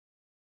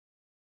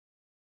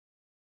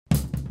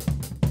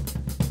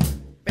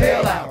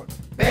Bail out,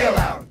 bail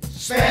out,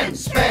 spend,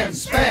 spend,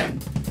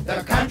 spend.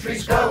 The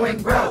country's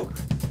going broke.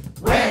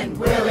 When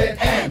will it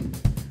end?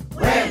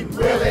 When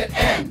will it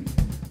end?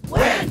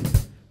 When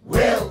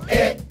will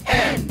it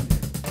end?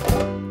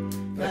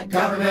 The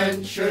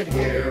government should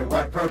hear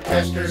what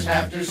protesters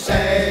have to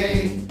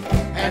say,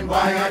 and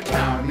why our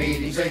town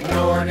meeting's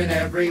ignored in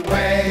every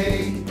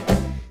way.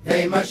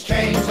 They must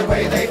change the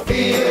way they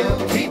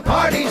feel. Tea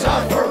parties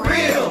are for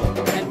real.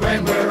 And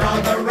when we're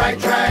on the right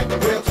track,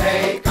 we'll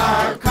take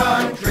our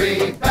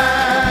country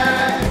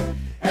back.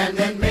 And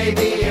then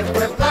maybe if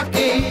we're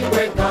lucky,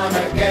 we're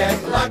gonna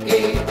get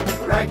lucky.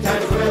 Right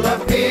times will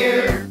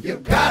appear.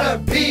 You've gotta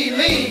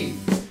believe.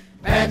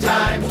 Bad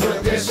times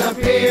will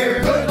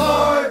disappear. Good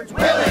Lord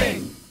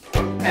willing.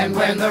 And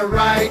when the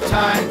right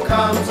time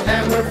comes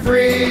and we're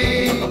free,